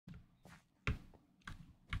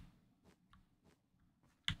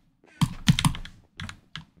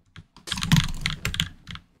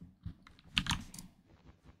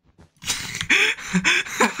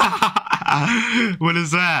What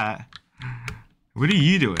is that? What are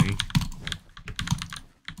you doing?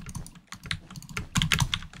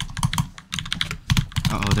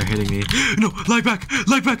 Uh oh, they're hitting me. No, lie back!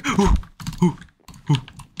 Lie back! Ooh, ooh, ooh, ooh,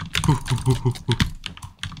 ooh, ooh,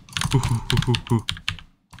 ooh, ooh, ooh.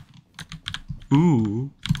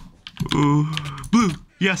 Ooh. Ooh. Blue!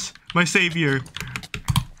 Yes! My savior!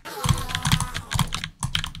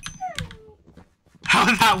 How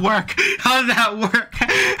did that work? How did that work?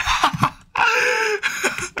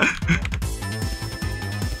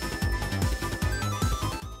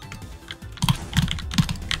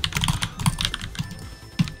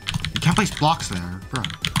 You can't place blocks there, bro.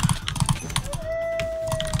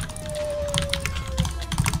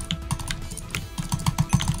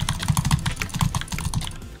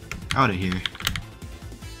 Out of here.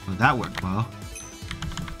 Well, that worked well.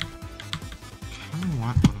 I don't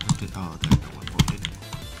want one voted. Oh, there's no one voted.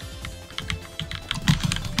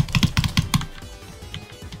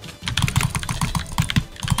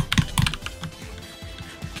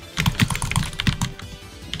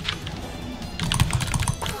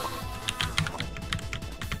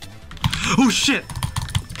 Oh shit!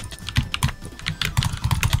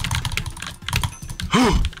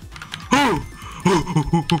 Oh! Oh!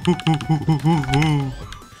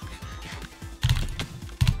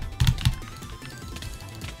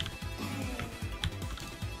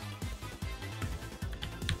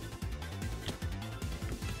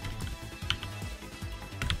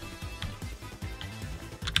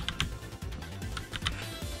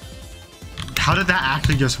 How did that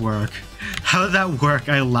actually just work? How did that work?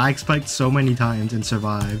 I lag spiked so many times and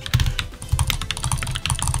survived.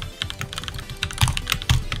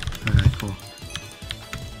 Okay, cool.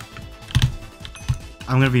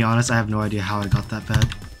 I'm gonna be honest, I have no idea how I got that bed.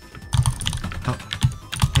 Oh.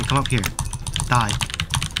 Hey, come up here. Die.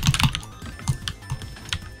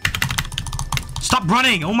 Stop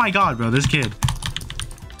running! Oh my god, bro, this kid.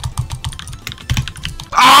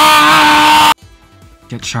 Ah!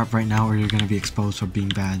 Get sharp right now or you're gonna be exposed for being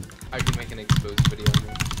bad. I can make an exposed video on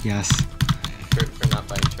you. Yes. For not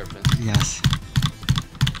buying sharpness. Yes.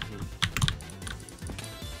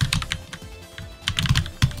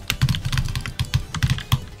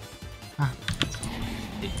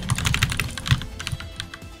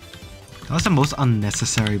 That was the most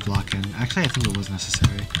unnecessary block in. Actually, I think it was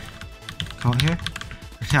necessary. Come out here.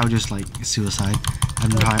 Actually, I would just like suicide.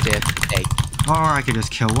 And or I could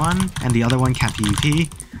just kill one, and the other one can't PvP.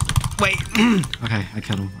 Wait. Okay, I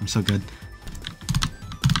killed him. I'm so good.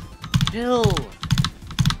 Chill.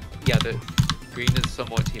 Yeah, the green is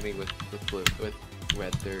somewhat teaming with blue, with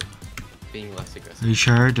red. They're being less aggressive. Are you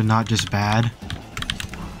sure they're not just bad?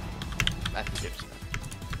 I think they're just bad.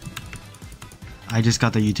 I just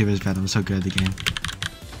got the YouTuber's bed. I'm so good at the game.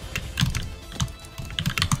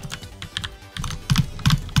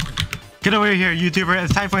 Get over here, YouTuber.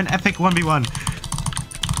 It's time for an epic 1v1.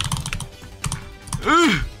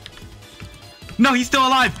 Ugh. No, he's still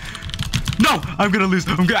alive. No, I'm gonna lose.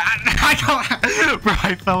 I'm gonna. I don't. Bro,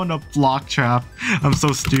 I fell in a block trap. I'm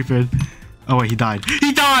so stupid. Oh wait, he died.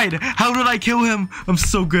 He died. How did I kill him? I'm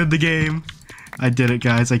so good at the game. I did it,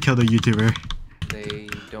 guys. I killed a YouTuber. They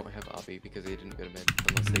don't have obby because they didn't go to mid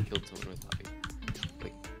unless they killed someone with obby.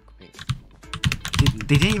 Like, wait.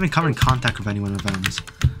 They didn't even come in contact with anyone with M's.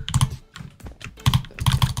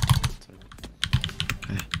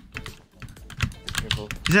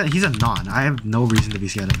 He's a non. I have no reason to be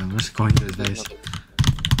scared of him. I'm just going to his base.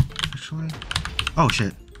 Actually. Oh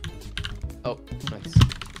shit. Oh, nice.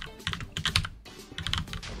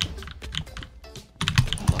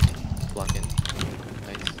 Blocking.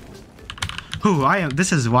 Nice. Ooh, I am.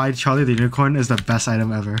 This is why Charlie the Unicorn is the best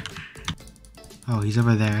item ever. Oh, he's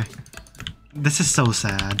over there. This is so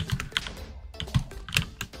sad.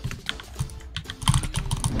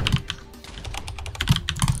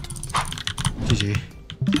 GG.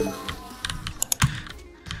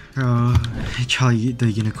 Bro, Charlie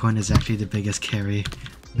the Unicorn is actually the biggest carry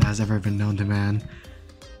that has ever been known to man.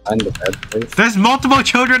 On the bed, please. There's multiple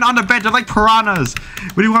children on the bed. They're like piranhas.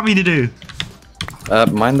 What do you want me to do?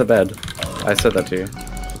 Mind the bed. I said that to you.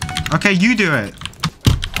 Okay, you do it.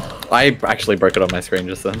 I actually broke it on my screen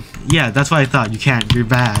just then. Yeah, that's what I thought. You can't. You're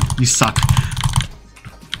bad. You suck.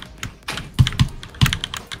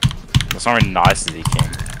 That's not very nice as he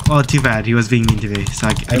came. Well, too bad. He was being mean to me, so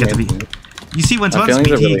I get to be. You see, when My someone's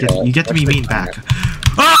feelings are mean, really you get to be actually mean back.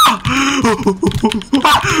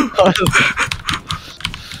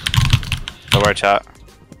 Don't worry, chat.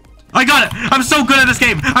 I got it! I'm so good at this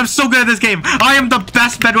game! I'm so good at this game! I am the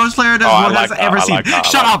best Bedwars player this world has ever seen!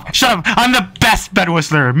 Shut up! Shut up! I'm the best Bedwars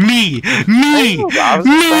player! Me!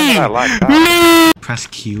 Press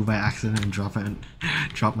Q by accident and drop it.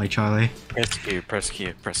 Drop my Charlie. Press Q, press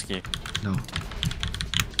Q, press Q. No.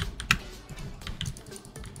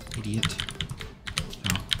 Idiot.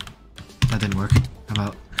 No. That didn't work. I'm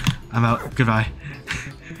out. I'm out. Goodbye.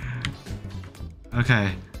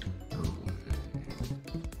 Okay.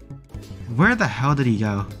 Where the hell did he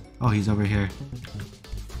go? Oh, he's over here.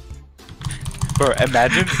 Bro,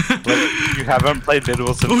 imagine like, you haven't played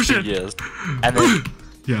Bedwars in 2 years, and then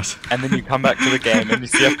yes, and then you come back to the game and you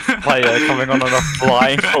see a player coming on a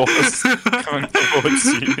flying horse coming towards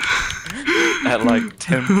you at like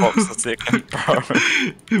 10 blocks a second, bro.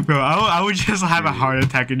 Bro, I would just have a heart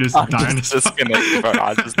attack and just die in his disconnect, bro.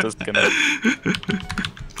 I just disconnect.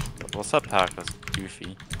 What's that pack? That's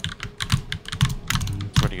goofy.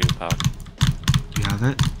 Pretty good pack. You have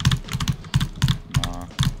it? Nah.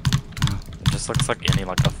 It just looks like any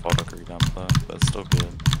like orthotic redump though, but it's still good.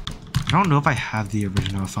 I don't know if I have the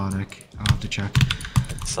original orthotic. I'll have to check.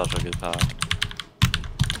 It's such a good pack.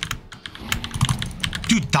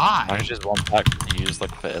 Dude, die! I just one pack to use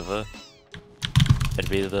like forever.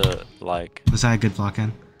 It'd be the like. Was that a good block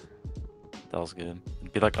in? That was good.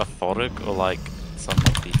 It'd be like orthotic or like some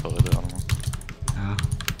like default. I don't know. Oh.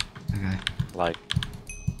 Okay. Like.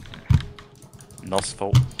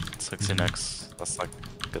 Nosfault 16x, that's like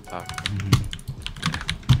a good pack.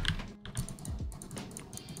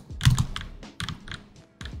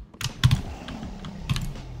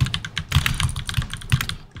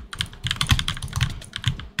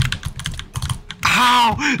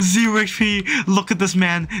 Ow! 0 HP! Look at this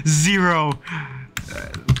man! 0!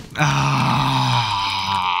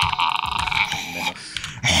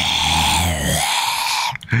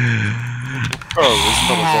 Bro, this is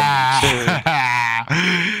not a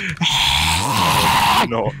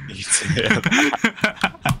no, you did.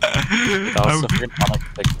 That was so freaking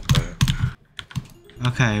unexpected.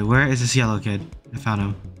 Okay, where is this yellow kid? I found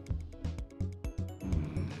him.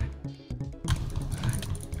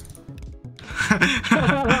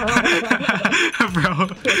 Bro,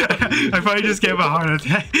 I probably just gave him a heart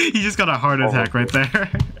attack. He just got a heart attack right there.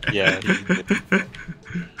 Yeah, he did.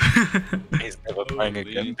 He's never playing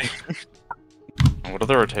again. What are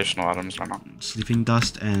the rotational items right now? Sleeping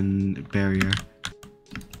dust and barrier.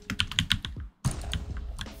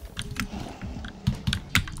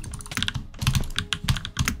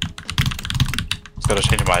 Just gotta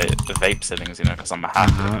change my vape settings, you know, because I'm a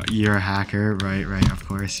hacker. You're a hacker, right, of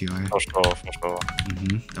course you are. For sure, for sure.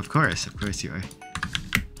 Of course you are.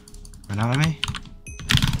 Run out at me?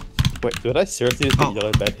 Wait, did I seriously just get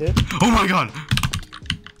yellow bed here? Oh my god!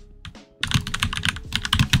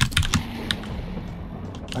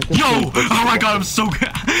 Yo! Oh my god, I'm so good!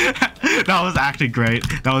 That was actually great.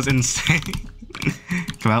 That was insane.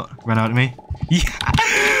 Come out, run out at me. Yeah!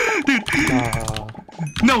 Dude!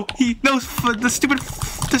 No, the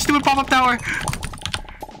stupid pop-up tower!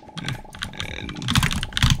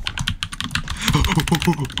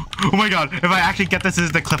 Oh my god, if I actually get this,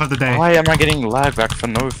 is the clip of the day. Why am I getting lag back for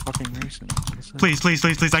no fucking reason?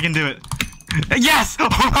 Please, I can do it. Yes!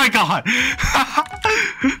 Oh my god!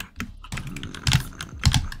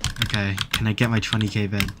 Okay, can I get my 20k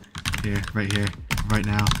bed? Here, right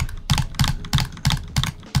now.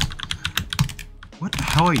 What the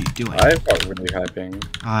hell are you doing? I've got really high ping.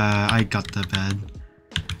 I got the bed.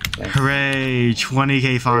 Thanks. Hooray!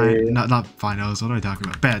 20k fine. Not finals. What are we talking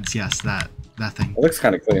about? Beds. Yes, that thing. It looks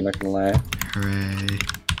kind of clean, not gonna lie. Hooray!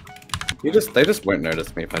 They just won't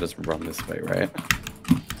notice me if I just run this way, right?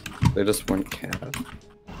 They just won't care.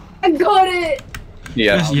 I got it!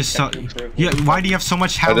 Yeah. Yeah. Why do you have so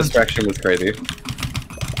much My talent? distraction was crazy.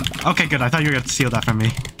 Okay, good. I thought you were gonna steal that from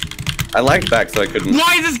me. I lagged back, so I couldn't.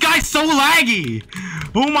 Why is this guy so laggy?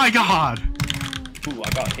 Oh my god! Ooh, I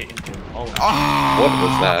got hit into him. Oh. Oh,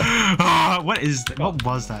 What was that? what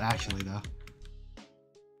was that actually though?